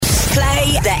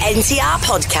The NTR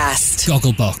Podcast.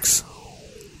 Gogglebox.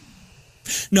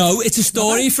 No, it's a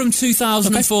story from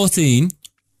 2014. Okay.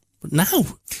 Now?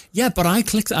 Yeah, but I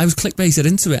was clickbaited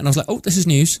into it and I was like, oh, this is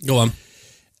news. Go on.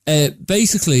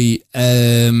 Basically,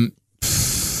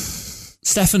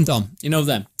 Steph and Dom, you know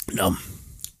them? No.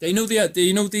 They know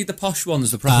the posh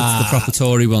ones, the proper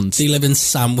Tory ones. They live in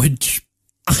Sandwich.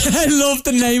 I love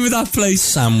the name of that place.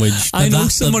 Sandwich. I know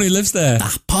someone who lives there.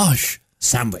 That posh.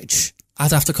 Sandwich.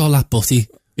 I'd have to call that Butty.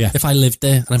 Yeah. If I lived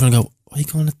there and everyone go, why are you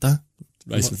calling it that?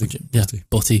 Right, so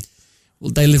Butty. Well,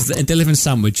 they live in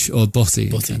Sandwich or Butty.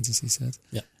 Butty. Kansas, he said.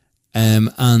 Yeah.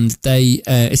 And they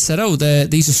it said,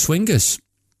 these are swingers.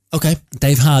 Okay.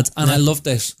 They've had, and I love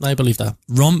this. I believe that.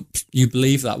 Romp. You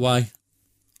believe that? Why?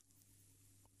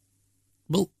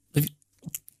 Well,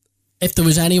 if there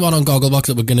was anyone on Gogglebox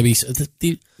that were going to be...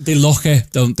 They look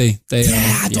it, don't they?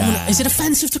 I don't know. Is it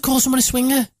offensive to call someone a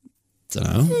swinger? Don't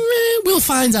know. We'll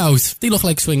find out. They look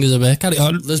like swingers a bit. Carry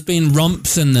on. There's been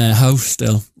romps in their house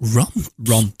still.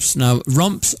 Romps? Now,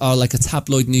 romps are like a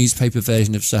tabloid newspaper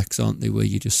version of sex, aren't they? Where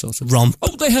you just sort of... Romp.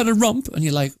 Oh, they had a romp. And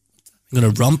you're like... I'm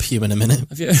going to romp you in a minute.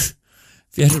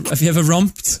 Have you ever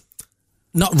romped?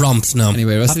 Not romped, no.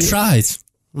 Anyway, I've tried.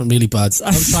 I'm really bad.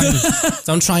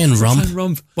 Don't try and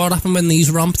romp. What happened when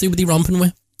these romped? Who were they romping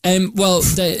with? Well,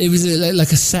 it was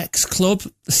like a sex club,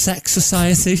 a sex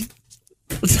society.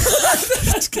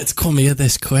 It's come here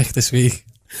this quick this week.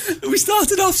 We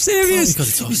started off serious.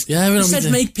 We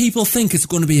said make people think it's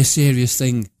going to be a serious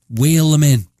thing. Wheel them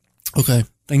in. Okay.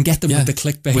 Then get them with the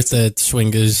clickbait. With the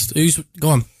swingers. Go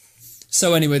on.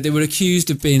 So anyway, they were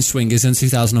accused of being swingers in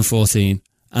 2014.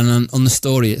 And on the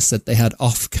story, it said they had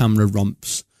off-camera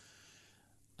romps.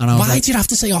 And Why do you have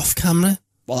to say off-camera?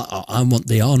 Well, I want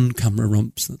the on-camera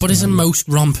romps. But isn't most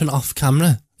romping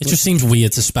off-camera? It just seems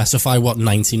weird to specify what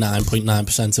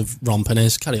 99.9% of romping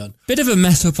is. Carry on. Bit of a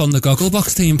mess up on the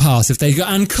Gogglebox team part if they go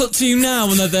and cut to you now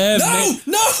when they're there.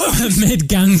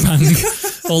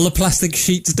 Mid-gangbang. All the plastic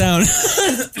sheets down.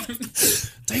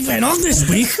 They went on this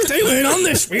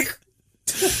week.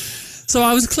 So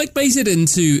I was clickbaited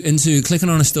into clicking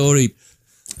on a story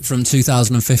from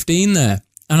 2015 there.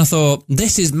 And I thought,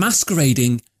 this is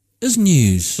masquerading as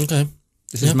news. Okay.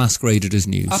 This is masqueraded as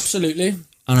news. Absolutely.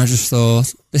 And I just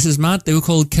thought, this is mad. They were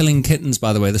called Killing Kittens,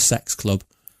 by the way, the sex club.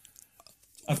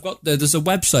 There's a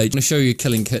website. I'm going to show you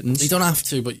Killing Kittens. You don't have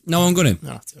to, but... No, I'm going to. You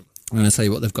don't have to. I'm going to tell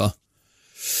you what they've got.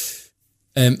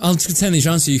 I'll just turn these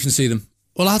around so you can see them.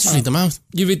 Well, I'll just read them out.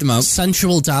 You read them out.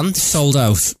 Sensual dance. Sold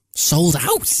out. Sold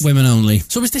out? Women only.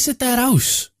 So is this at their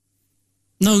house?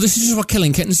 No, this is just what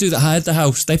Killing Kittens do. That hired the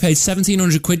house. They paid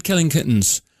 1,700 quid, Killing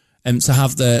Kittens, to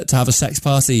have a sex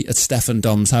party at Steph and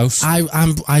Dom's house. I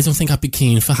don't think I'd be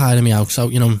keen for hiring me out. So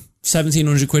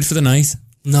 1,700 quid for the night.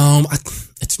 No,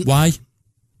 why?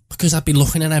 Because I'd be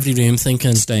looking in every room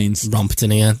thinking stains. Romped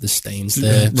in here. There's stains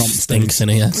there. Romp stinks in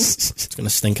here. It's going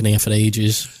to stink in here for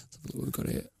ages. We've got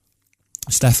it.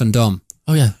 Steph and Dom.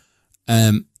 Oh yeah.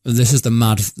 This is the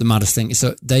maddest thing.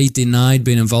 So they denied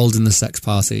being involved in the sex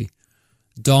party.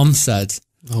 Dom said,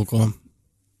 "Oh, go on."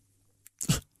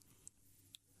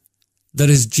 That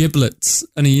his giblets,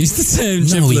 and he used the term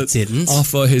giblets, are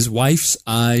for his wife's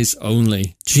eyes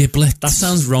only. Giblets? That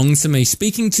sounds wrong to me.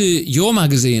 Speaking to your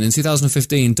magazine in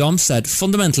 2015, Dom said,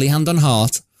 fundamentally, hand on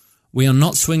heart, we are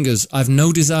not swingers. I have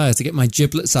no desire to get my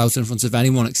giblets out in front of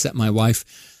anyone except my wife.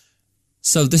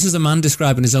 So this is a man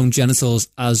describing his own genitals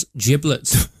as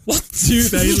giblets. What do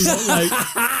they look like?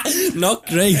 Not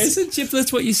great. Isn't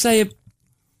giblets what you say?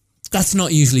 That's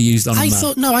not usually used on a man.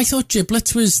 I thought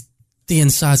giblets was the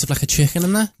insides of like a chicken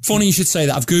in there. Funny you should say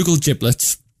that. I've Googled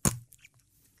giblets.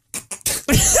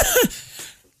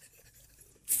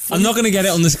 I'm not going to get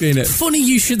it on the screen. Funny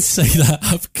you should say that.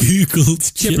 I've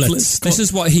Googled giblets. This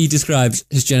is what he describes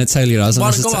his genitalia as. Go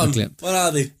on. What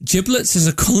are they? Giblets is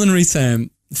a culinary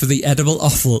term for the edible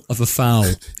offal of a fowl.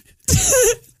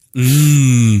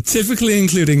 Typically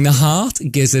including the heart,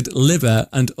 gizzard, liver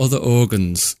and other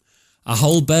organs. A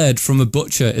whole bird from a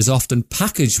butcher is often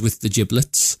packaged with the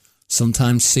giblets,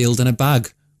 sometimes sealed in a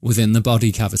bag within the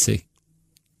body cavity.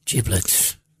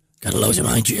 Giblets. Got a load of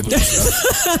my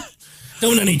giblets.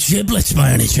 Don't any giblets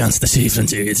by any chance this evening,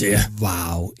 do you, dear?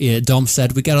 Wow. Yeah, Dom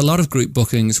said, we get a lot of group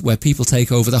bookings where people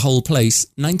take over the whole place.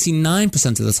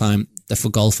 99% of the time, they're for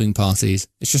golfing parties.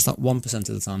 It's just that 1%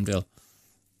 of the time, deal.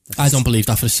 I don't believe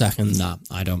that for a second. Nah,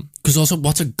 I don't. Because also,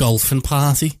 what's a golfing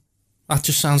party? That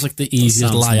just sounds like the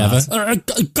easiest lie ever.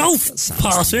 A golf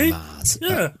party? Mad.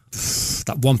 Yeah.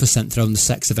 That 1% throwing the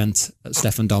sex event at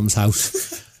Steph and Dom's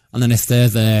house. And then if they're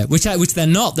there, which they're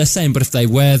not, they're saying, but if they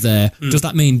were there, does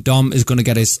that mean Dom is going to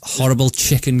get his horrible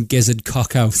chicken gizzard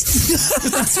cock out?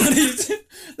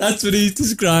 That's what he's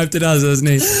described it as, hasn't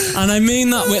he? And I mean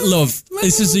that with love.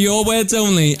 This is your words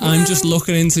only. I'm just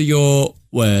looking into your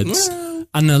words.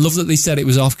 And I love that they said it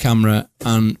was off camera,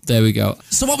 and there we go.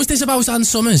 So what was this about Ann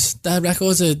Summers? Their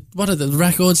records what are the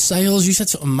record sales? You said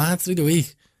something mad through the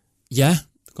week. Yeah,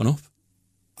 gone up.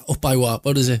 Up by what?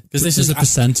 What is it? Because this is a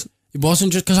percent. It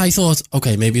wasn't just because I thought,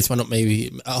 okay, maybe it's went up maybe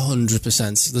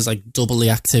 100%. There's like double the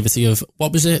activity of,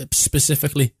 what was it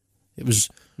specifically? It was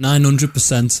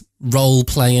 900%.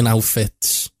 Role-playing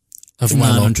outfits have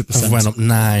went up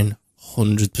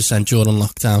 900% during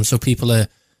lockdown. So people are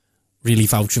really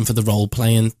vouching for the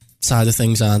role-playing side of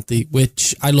things, aren't they?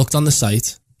 Which I looked on the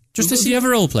site. Just to see, you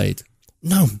ever role-played?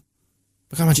 No.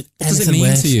 I can't imagine what does it anything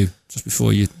mean worse. To you, just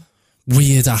before you...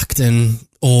 Weird acting,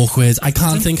 awkward. I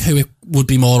can't think who it would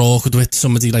be more awkward with.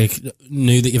 Somebody like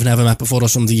new that you've never met before, or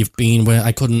somebody you've been where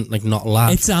I couldn't like not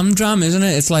laugh. It's Amdram, isn't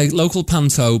it? It's like local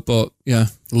panto, but yeah.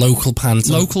 Local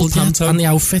panto. Local panto. And the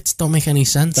outfits don't make any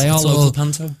sense. They are local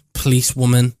panto.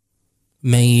 Policewoman,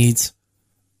 maid,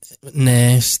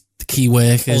 nurse, key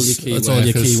workers. All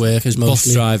your key workers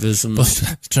mostly. Bus drivers and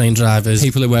train drivers.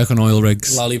 People who work on oil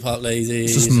rigs. Lollipop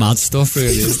ladies. It's just mad stuff,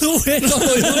 really.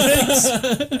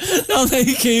 Are they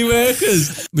key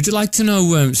workers? Would you like to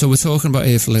know, so we're talking about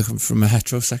here from a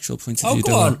heterosexual point of view,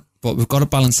 go on. But we've got to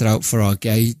balance it out for our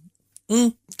gay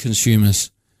consumers.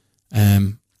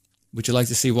 Would you like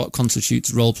to see what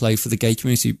constitutes role play for the gay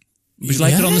community? Would you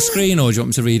like it on the screen, or do you want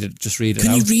me to read it? Just read it out.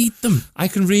 Can you read them? I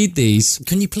can read these.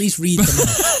 Can you please read them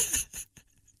out?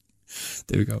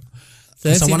 There we go.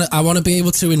 I want to be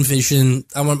able to envision.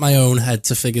 I want my own head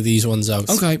to figure these ones out.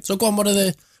 Okay. So go on. What are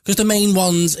the? Because the main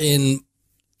ones in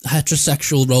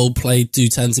heterosexual role play do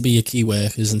tend to be your key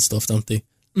workers and stuff, don't they?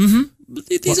 Mm-hmm.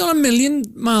 These are a million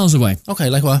miles away. Okay,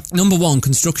 like what? Number one,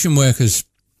 construction workers.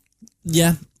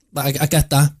 Yeah, I get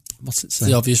that. What's it It's say?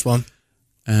 the obvious one.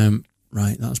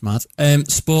 Right, that was mad.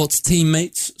 Sports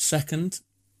teammates, second.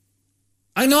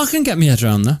 I know I can get my head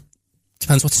around that.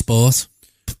 Depends what sport.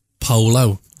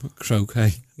 Polo.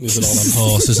 Croquet. Is it all on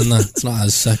horses, isn't it? It's not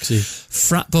as sexy.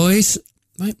 Frat boys.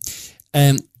 Right.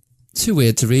 Too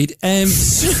weird to read. Mate,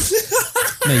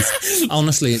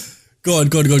 honestly, Go on.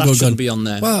 that shouldn't be on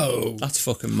there. Whoa. That's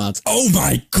fucking mad. Oh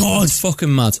my God. That's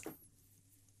fucking mad.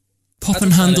 Pop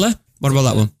and handler. What about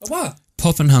that one? What?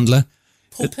 Pop and handler.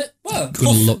 Puppet? What?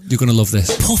 You're gonna love this.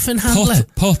 Puffin handler?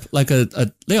 Pop, like a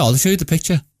I'll show you the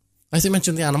picture. I think you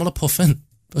mentioned the animal, a puffin.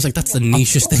 I was like, that's the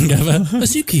nichest thing ever. A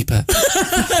zookeeper.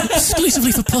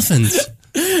 Exclusively for puffins.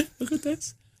 Look at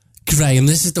this. Graham,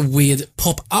 this is the weird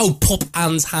pup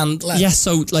and handler. Yes,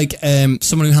 so like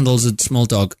someone who handles a small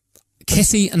dog.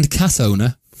 Kitty and cat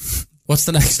owner. What's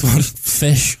the next one?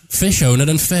 Fish owner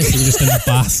and fish. You're just in a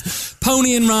bath.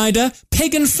 Pony and rider.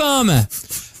 Pig and farmer.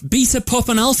 Beta pup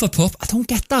and alpha pup. I don't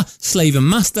get that. Slave and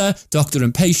master. Doctor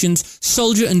and patient.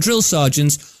 Soldier and drill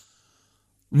sergeant.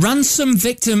 Ransom,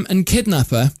 victim and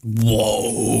kidnapper.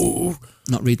 Whoa.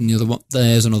 Not reading the other one.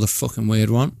 There's another fucking weird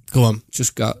one. Go on.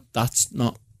 That's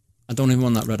not... I don't even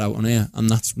want that read out on here. And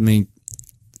that's me.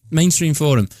 Mainstream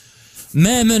forum.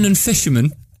 Merman and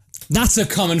fisherman. That's a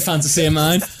common fantasy of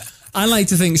mine. I like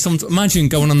to think imagine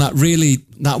going on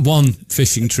that one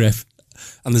fishing trip.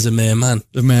 And there's a merman.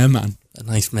 The merman. A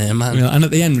nice merman. Yeah, and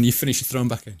at the end when you finish, you throw him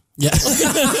back in. Yeah.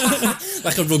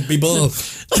 Like a rugby ball.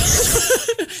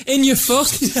 In your fuck.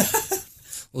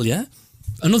 Well, yeah.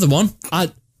 Another one.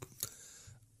 I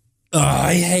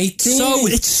hate it. So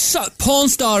it's porn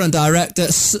star and director.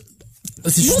 It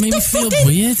just made me feel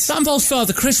weird. That involves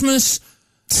Father Christmas.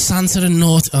 Santa and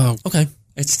Naught. Oh, okay.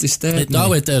 It's disturbing.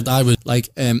 No, it did. I would like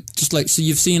just like so.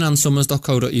 You've seen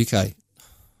ansummers.co.uk.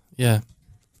 Yeah.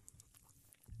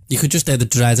 You could just hear the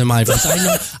dread in my voice.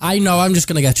 I know. I'm just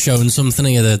gonna get shown something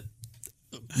here that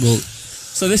will.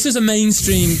 So this is a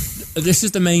mainstream. This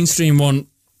is the mainstream one.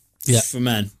 Yeah. For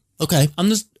men. Okay. And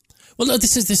there's. Well, no,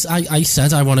 this is this. I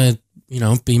said I want to,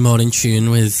 be more in tune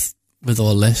with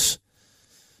all this.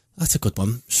 That's a good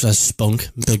one. Says Spunk,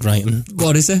 big writing.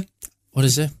 What is it? What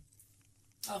is it?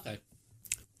 Okay.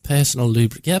 Personal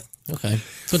lubricant. Yep. Okay.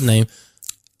 Good name.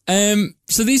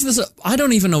 So these are I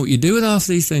don't even know what you do with half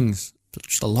these things. But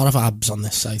just a lot of abs on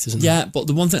this site, isn't there? Yeah, but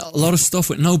the one thing, a lot of stuff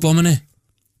with no bum in it.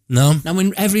 No. Now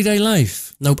in everyday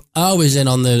life. Nope. Always in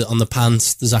on the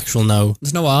pants. There's actual no.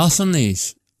 There's no arse on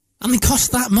these. And they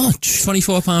cost that much.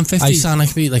 £24.50. I sound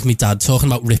like me dad talking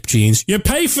about ripped jeans. You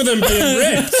pay for them being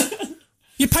ripped.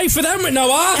 You pay for them with no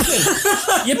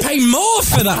arse. You pay more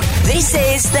for that. This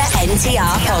is the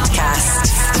NTR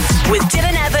Podcast with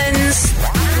Dylan Evans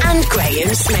and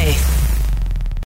Graham Smith.